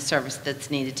and the service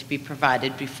that's needed to be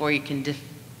provided before you can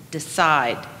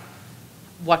decide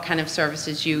what kind of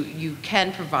services you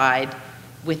can provide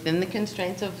within the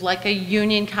constraints of like a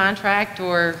union contract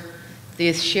or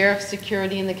the sheriff's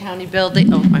security in the county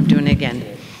building. Oh, I'm doing it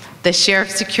again. The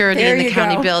sheriff's security in the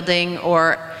county building,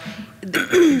 or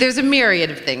there's a myriad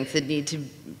of things that need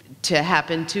to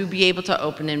happen to be able to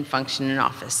open and function an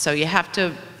office. So you have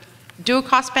to do a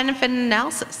cost-benefit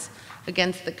analysis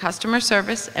against the customer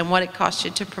service and what it costs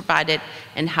you to provide it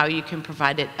and how you can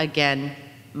provide it, again,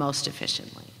 most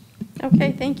efficiently.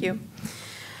 Okay, thank you.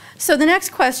 So the next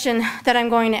question that I'm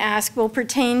going to ask will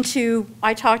pertain to,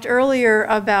 I talked earlier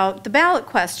about the ballot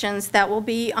questions that will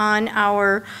be on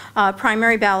our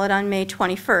primary ballot on May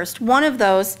 21st. One of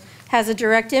those has a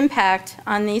direct impact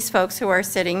on these folks who are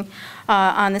sitting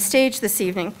on the stage this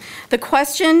evening. The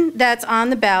question that's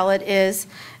on the ballot is,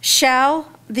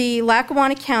 shall the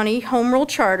Lackawanna County Home Rule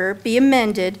Charter be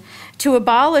amended to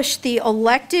abolish the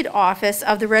elected office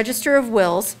of the Register of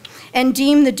Wills and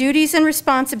deem the duties and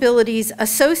responsibilities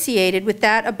associated with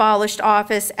that abolished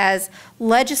office as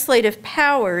legislative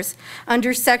powers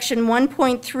under Section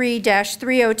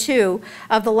 1.3-302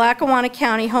 of the Lackawanna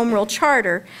County Home Rule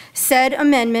Charter, said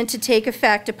amendment to take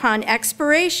effect upon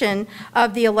expiration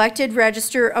of the elected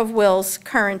Register of Wills'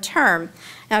 current term.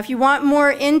 Now, if you want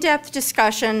more in-depth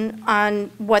discussion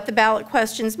on what the ballot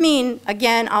questions mean,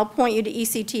 again, I'll point you to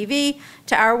ECTV,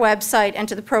 to our website, and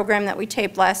to the program that we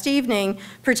taped last evening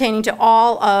pertaining to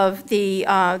all of the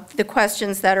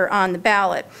questions that are on the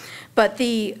ballot. But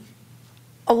the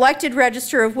elected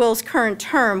Register of Wills' current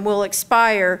term will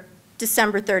expire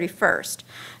December 31st.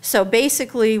 So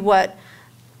basically what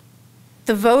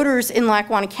the voters in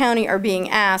Lackawanna County are being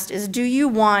asked is, do you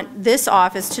want this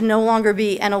office to no longer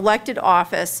be an elected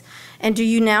office, and do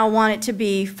you now want it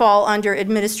to fall under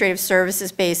administrative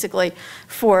services, basically,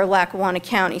 for Lackawanna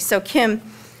County? So Kim,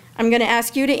 I'm going to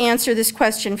ask you to answer this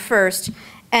question first.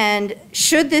 And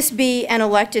should this be an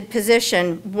elected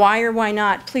position, why or why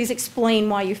not? Please explain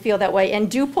why you feel that way, and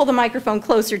do pull the microphone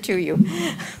closer to you.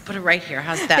 Put it right here,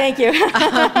 how's that? Thank you.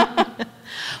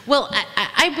 Well,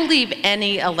 I believe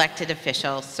any elected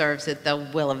official serves at the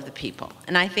will of the people.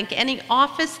 And I think any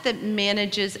office that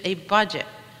manages a budget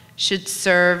should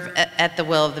serve at the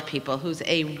will of the people, who's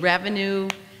a revenue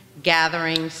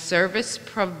gathering, service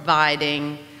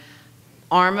providing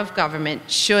arm of government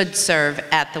should serve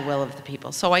at the will of the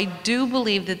people. So I do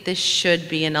believe that this should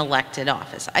be an elected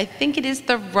office. I think it is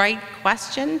the right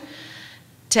question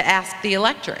to ask the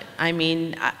electorate. I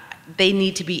mean, they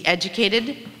need to be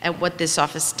educated at what this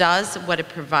office does, what it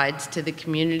provides to the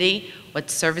community, what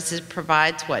services it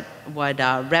provides, what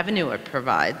revenue it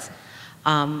provides.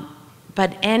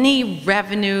 But any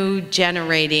revenue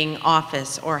generating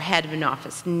office or head of an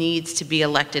office needs to be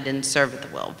elected and serve at the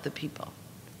will of the people.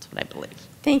 That's what I believe.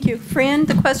 Thank you. Fran,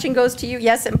 the question goes to you.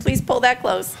 Yes, and please pull that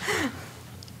close.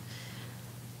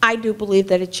 I do believe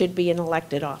that it should be an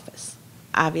elected office.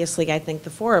 Obviously, I think the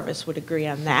four of us would agree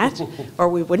on that, or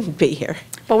we wouldn't be here.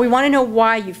 But we want to know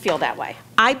why you feel that way.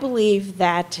 I believe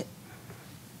that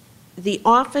the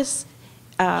office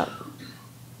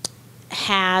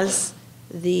has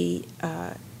the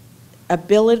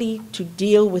ability to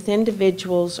deal with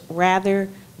individuals rather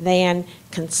than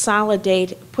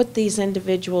consolidate, put these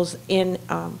individuals in,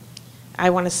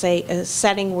 I want to say, a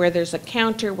setting where there's a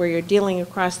counter, where you're dealing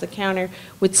across the counter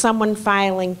with someone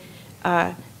filing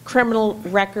criminal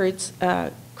records,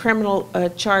 criminal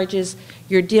charges.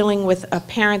 You're dealing with a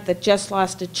parent that just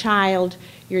lost a child.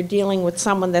 You're dealing with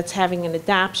someone that's having an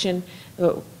adoption,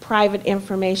 private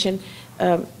information.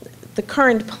 The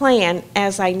current plan,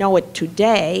 as I know it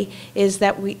today, is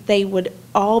that they would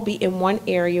all be in one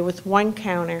area with one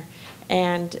counter,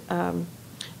 and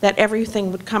that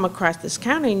everything would come across this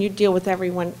counter, and you deal with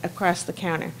everyone across the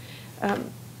counter.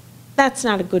 That's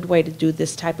not a good way to do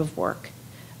this type of work.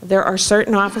 There are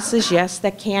certain offices, yes,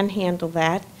 that can handle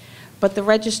that, but the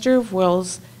Register of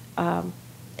Wills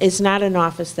is not an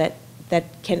office that that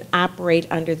can operate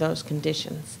under those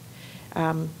conditions.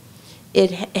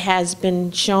 It has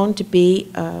been shown to be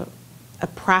a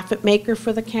profit maker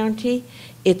for the county.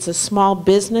 It's a small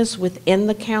business within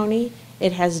the county.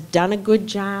 It has done a good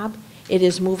job. It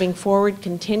is moving forward,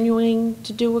 continuing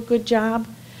to do a good job.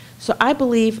 So I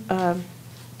believe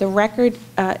the record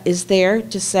is there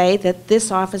to say that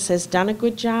this office has done a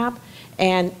good job,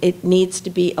 and it needs to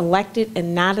be elected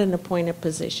and not an appointed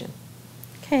position.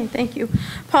 Okay, thank you.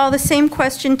 Paul, the same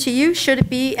question to you. Should it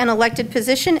be an elected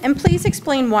position? And please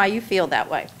explain why you feel that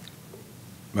way.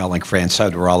 Well, like Fran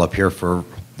said, we're all up here for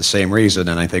the same reason,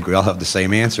 and I think we all have the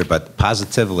same answer, but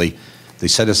positively, the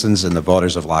citizens and the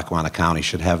voters of Lackawanna County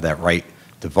should have that right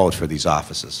to vote for these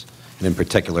offices. And in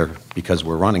particular, because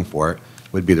we're running for it,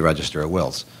 would be the Register of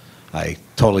Wills. I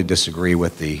totally disagree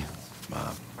with the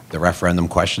referendum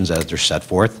questions as they're set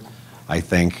forth. I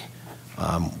think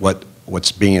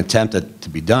what's being attempted to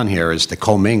be done here is to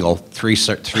commingle three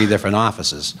different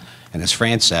offices. And as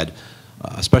Fran said,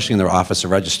 especially in the Office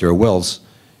of Register of Wills,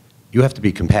 you have to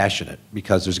be compassionate,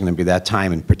 because there's going to be that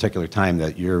time, in particular time,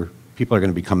 that people are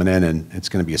going to be coming in, and it's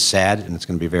going to be a sad and it's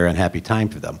going to be a very unhappy time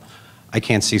for them. I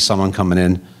can't see someone coming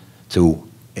in to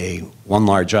one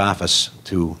large office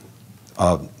to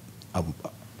a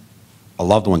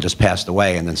loved one just passed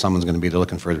away, and then someone's going to be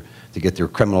looking to get their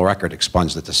criminal record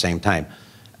expunged at the same time.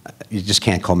 You just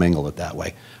can't commingle it that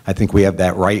way. I think we have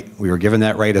that right. We were given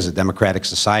that right as a democratic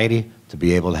society to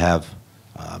be able to have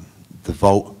the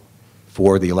vote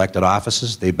for the elected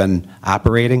offices. They've been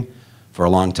operating for a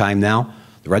long time now.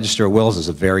 The Register of Wills is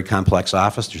a very complex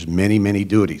office. There's many, many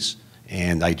duties,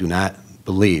 and I do not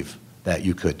believe that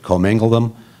you could commingle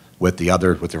them with the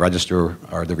Register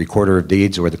or the Recorder of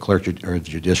Deeds or the Clerk or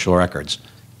Judicial Records.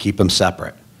 Keep them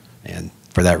separate. And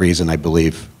for that reason, I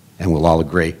believe, and we'll all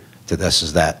agree to this,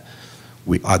 is that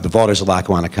the voters of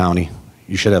Lackawanna County,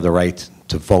 you should have the right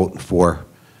to vote for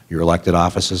your elected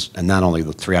offices, and not only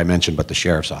the three I mentioned, but the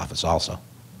Sheriff's Office also.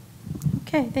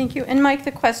 Okay, thank you. And Mike,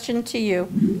 the question to you.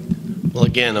 Well,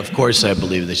 again, of course I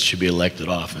believe this should be elected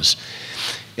office.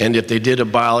 And if they did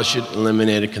abolish it,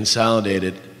 eliminate it, consolidate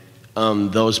it,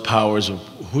 those powers of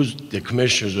the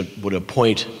commissioners would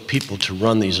appoint people to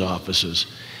run these offices.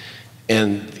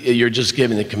 And you're just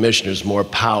giving the commissioners more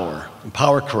power. And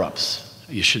power corrupts.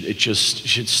 It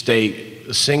should stay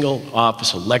a single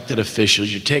office, elected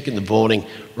officials. You're taking the voting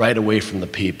right away from the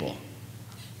people.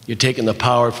 You're taking the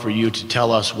power for you to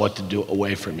tell us what to do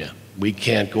away from you. We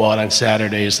can't go out on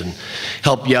Saturdays and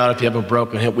help you out if you have a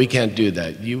broken hip. We can't do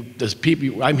that.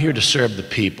 I'm here to serve the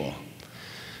people.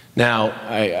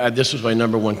 Now, this was my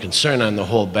 #1 concern on the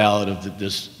whole ballot of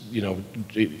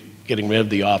getting rid of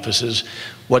the offices.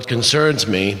 What concerns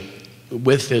me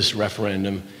with this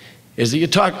referendum is that you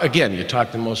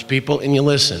talk to most people and you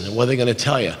listen, and what are they going to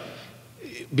tell you?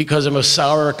 Because of a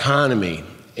sour economy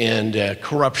and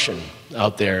corruption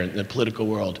out there in the political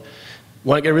world,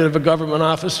 want to get rid of a government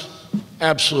office?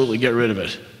 Absolutely, get rid of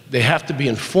it. They have to be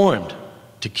informed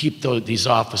to keep these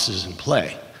offices in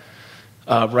play.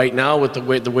 Right now, with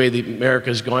the way America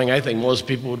is going, I think most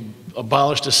people would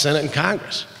abolish the Senate and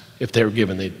Congress if they were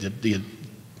given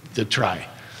the try.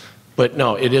 But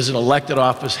no, it is an elected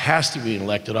office, has to be an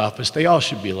elected office. They all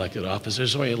should be elected office.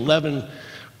 There's only 11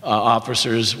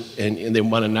 officers, and they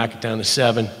want to knock it down to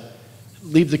 7.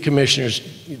 Leave the commissioners,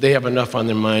 they have enough on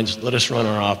their minds. Let us run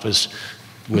our office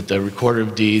with the Recorder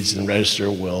of Deeds and Register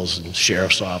of Wills and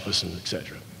Sheriff's Office, and et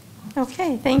cetera.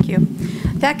 Okay, thank you.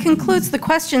 That concludes the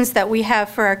questions that we have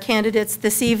for our candidates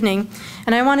this evening.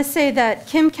 And I want to say that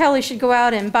Kim Kelly should go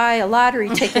out and buy a lottery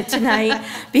ticket tonight,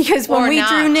 because when we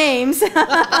drew names,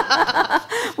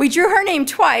 we drew her name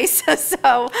twice.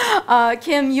 So,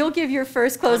 Kim, you'll give your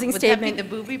first closing statement. Would that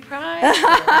be the booby prize?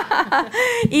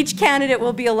 Each candidate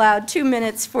will be allowed 2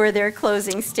 minutes for their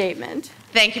closing statement.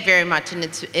 Thank you very much, and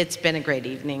it's been a great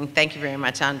evening. Thank you very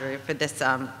much, Andrea, for this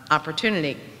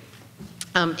opportunity.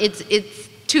 It's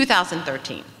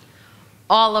 2013.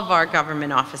 All of our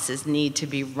government offices need to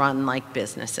be run like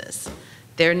businesses.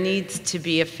 There needs to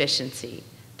be efficiency.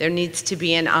 There needs to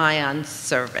be an eye on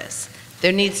service.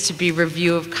 There needs to be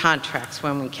review of contracts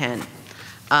when we can.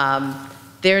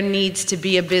 There needs to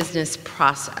be a business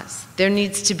process. There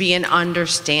needs to be an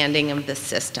understanding of the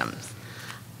systems.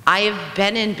 I have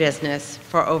been in business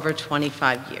for over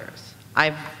 25 years.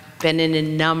 I've been in a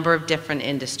number of different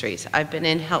industries. I've been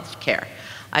in healthcare.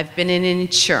 I've been in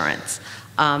insurance.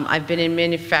 I've been in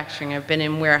manufacturing. I've been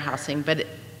in warehousing. But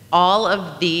all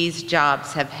of these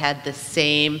jobs have had the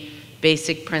same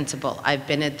basic principle. I've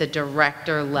been at the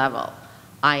director level.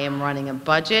 I am running a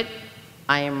budget.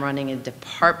 I am running a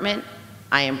department.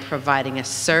 I am providing a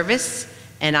service,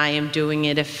 and I am doing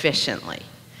it efficiently.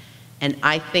 And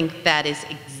I think that is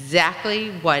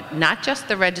exactly what not just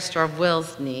the Register of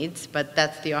Wills needs, but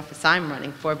that's the office I'm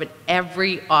running for, but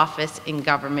every office in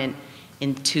government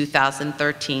in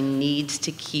 2013 needs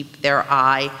to keep their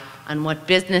eye on what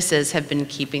businesses have been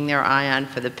keeping their eye on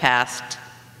for the past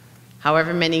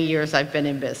however many years I've been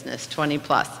in business, 20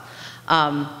 plus.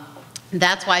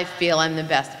 That's why I feel I'm the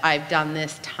best. I've done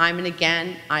this time and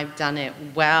again. I've done it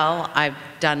well. I've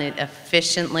done it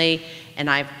efficiently, and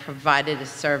I've provided a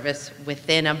service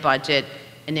within a budget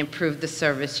and improved the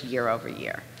service year over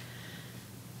year.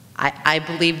 I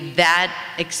believe that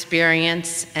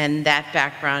experience and that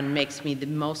background makes me the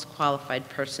most qualified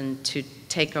person to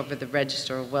take over the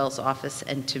Register of Wills office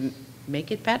and to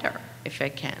make it better if I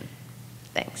can.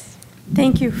 Thanks.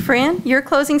 Thank you. Fran, your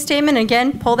closing statement.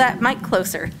 Again, pull that mic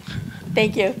closer.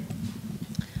 Thank you.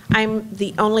 I'm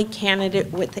the only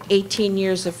candidate with 18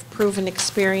 years of proven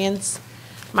experience.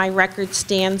 My record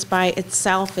stands by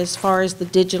itself as far as the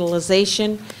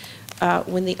digitalization.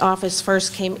 When I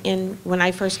first came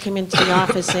into the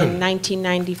office in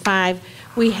 1995,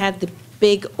 we had the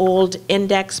big old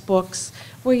index books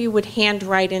where you would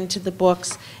handwrite into the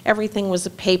books. Everything was a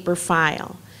paper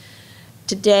file.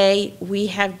 Today, we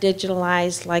have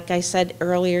digitalized, like I said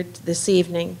earlier this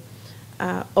evening,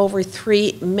 over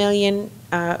 3 million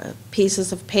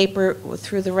pieces of paper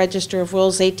through the Register of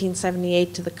Wills,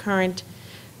 1878 to the current,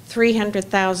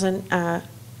 300,000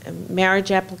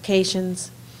 marriage applications.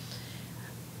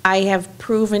 I have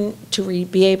proven to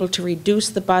be able to reduce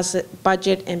the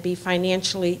budget and be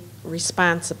financially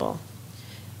responsible.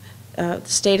 The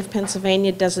state of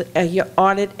Pennsylvania does an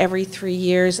audit every 3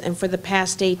 years, and for the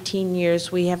past 18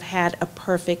 years, we have had a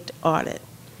perfect audit.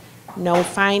 No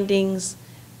findings,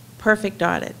 perfect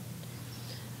audit.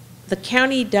 The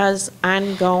county does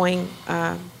ongoing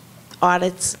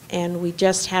audits, and we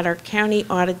just had our county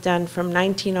audit done from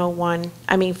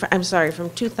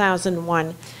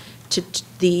 2001 to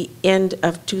the end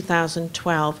of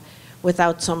 2012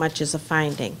 without so much as a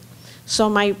finding. So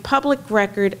my public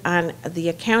record on the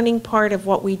accounting part of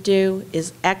what we do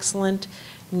is excellent,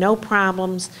 no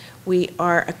problems. We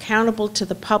are accountable to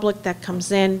the public that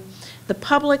comes in. The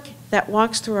public that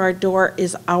walks through our door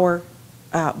is our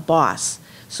boss,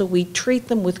 so we treat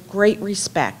them with great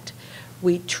respect.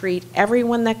 We treat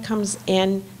everyone that comes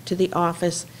in to the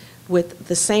office with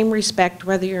the same respect,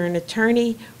 whether you're an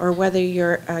attorney or whether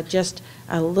you're just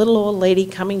a little old lady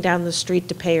coming down the street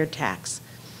to pay her tax.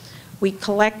 We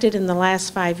collected in the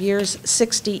last 5 years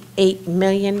 $68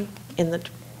 million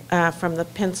from the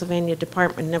Pennsylvania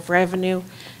Department of Revenue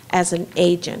as an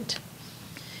agent.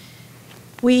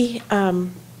 We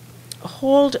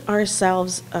hold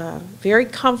ourselves very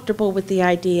comfortable with the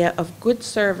idea of good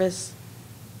service,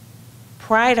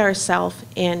 pride ourselves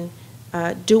in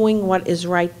doing what is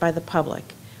right by the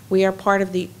public. We are part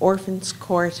of the Orphans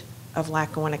Court of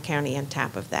Lackawanna County on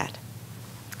top of that.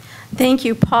 Thank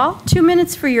you. Paul, 2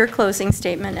 minutes for your closing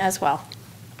statement as well.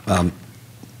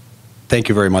 Thank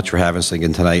you very much for having us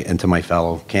again tonight. And to my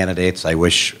fellow candidates, I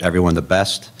wish everyone the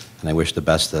best, and I wish the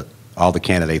best to all the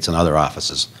candidates in other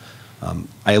offices.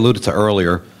 I alluded to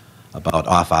earlier about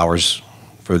off hours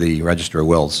for the Register of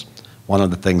Wills. One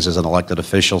of the things as an elected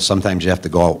official, sometimes you have to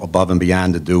go above and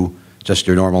beyond to do just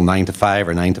your normal 9 to 5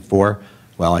 or 9 to 4.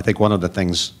 Well, I think one of the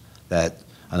things that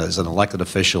as an elected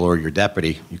official or your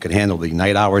deputy, you can handle the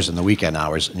night hours and the weekend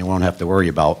hours, and you won't have to worry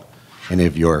about any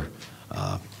of your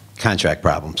contract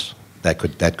problems that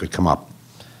could come up.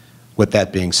 With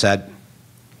that being said,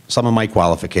 some of my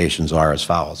qualifications are as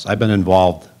follows. I've been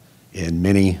involved in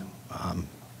many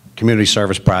community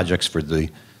service projects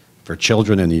for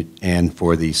children and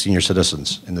for the senior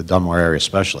citizens in the Dunmore area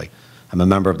especially. I'm a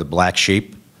member of the Black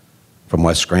Sheep from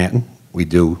West Scranton. We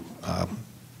do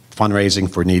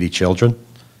fundraising for needy children.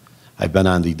 I've been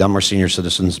on the Dunmore Senior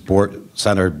Citizens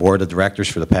Center Board of Directors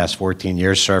for the past 14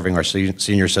 years, serving our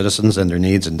senior citizens and their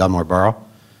needs in Dunmore Borough.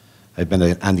 I've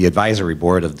been on the advisory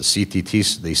board of the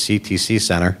CTC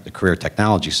Center, the Career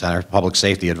Technology Center, Public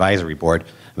Safety Advisory Board.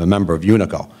 I'm a member of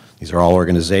UNICO. These are all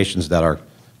organizations that are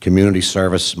community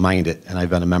service minded, and I've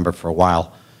been a member for a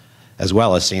while, as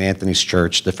well as St. Anthony's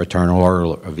Church, the Fraternal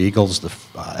Order of Eagles, the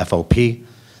FOP, the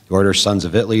Order of Sons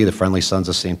of Italy, the Friendly Sons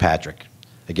of St. Patrick.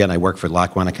 Again, I work for the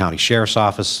Lackawanna County Sheriff's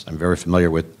Office. I'm very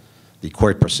familiar with the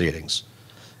court proceedings.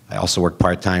 I also work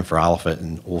part-time for Oliphant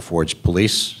and Old Forge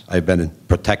Police. I've been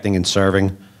protecting and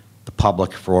serving the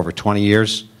public for over 20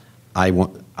 years.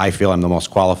 I feel I'm the most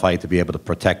qualified to be able to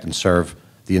protect and serve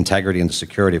the integrity and the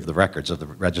security of the records of the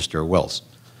Register of Wills.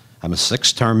 I'm a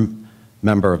 6th-term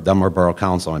member of Dunmore Borough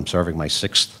Council. I'm serving my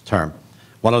 6th term.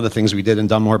 One of the things we did in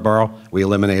Dunmore Borough, we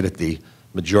eliminated the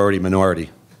majority-minority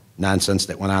nonsense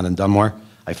that went on in Dunmore.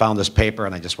 I found this paper,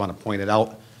 and I just want to point it out.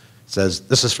 It says,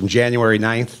 this is from January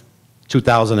 9th,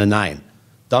 2009.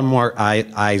 Dunmore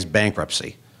Eyes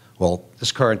bankruptcy. Well,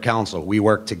 this current council, we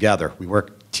work together. We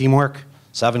work teamwork,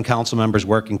 7 council members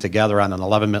working together on an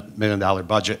 $11 million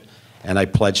budget, and I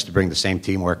pledge to bring the same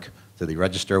teamwork to the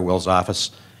Register of Wills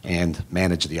office and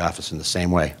manage the office in the same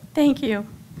way. Thank you.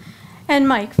 And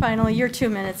Mike, finally, your 2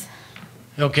 minutes.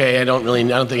 Okay, I don't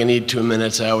think I need 2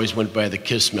 minutes. I always went by the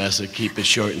KISS method, keep it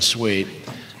short and sweet.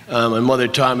 My mother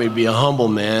taught me to be a humble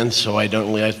man, so I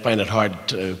find it hard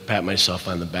to pat myself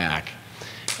on the back.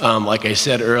 Like I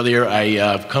said earlier,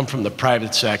 I come from the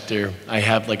private sector. I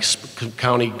have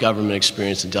county government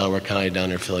experience in Delaware County down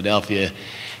near Philadelphia.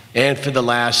 And for the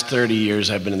last 30 years,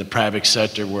 I've been in the private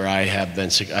sector where I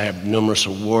have numerous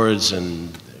awards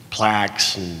and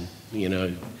plaques and,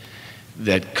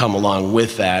 that come along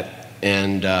with that.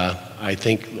 And I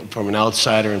think from an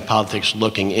outsider in politics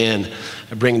looking in,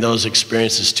 I bring those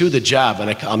experiences to the job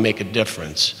and I'll make a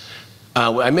difference. I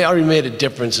already made a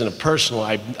difference in a personal,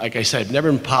 like I said, I've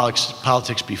never been in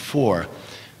politics before,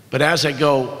 but as I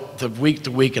go week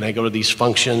to week and I go to these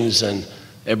functions and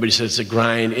everybody says it's a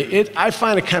grind, I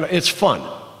find it it's fun,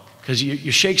 because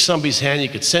you shake somebody's hand, you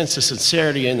could sense the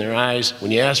sincerity in their eyes. When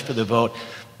you ask for the vote,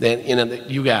 then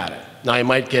you got it. Now you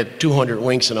might get 200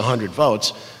 winks and 100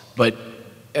 votes, but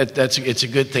it's a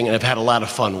good thing, and I've had a lot of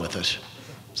fun with it.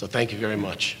 So thank you very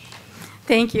much.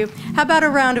 Thank you. How about a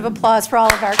round of applause for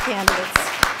all of our candidates?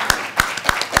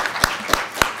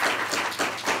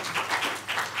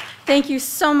 Thank you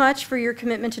so much for your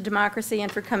commitment to democracy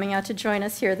and for coming out to join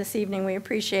us here this evening. We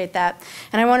appreciate that.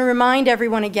 And I want to remind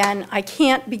everyone again, I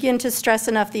can't begin to stress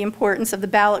enough the importance of the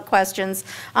ballot questions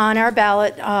on our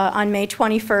ballot on May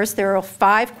 21st. There are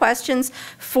 5 questions,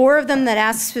 4 of them that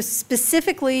ask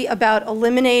specifically about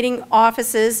eliminating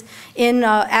offices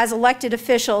as elected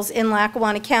officials in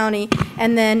Lackawanna County,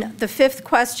 and then the 5th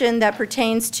question that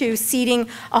pertains to seating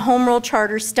a Home Rule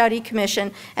Charter Study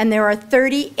Commission. And there are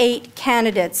 38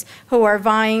 candidates who are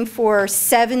vying for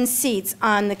 7 seats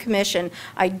on the commission.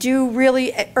 I do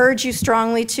really urge you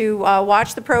strongly to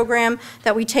watch the program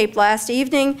that we taped last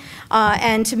evening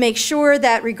and to make sure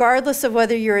that regardless of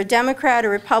whether you're a Democrat or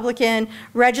Republican,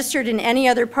 registered in any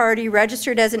other party,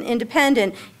 registered as an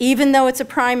independent, even though it's a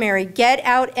primary, get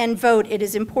out and vote. It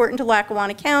is important to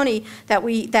Lackawanna County that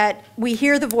we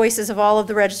hear the voices of all of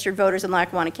the registered voters in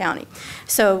Lackawanna County.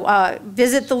 So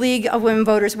visit the League of Women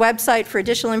Voters website for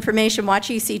additional information, watch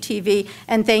ECTV,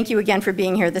 and thank you again for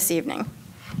being here this evening.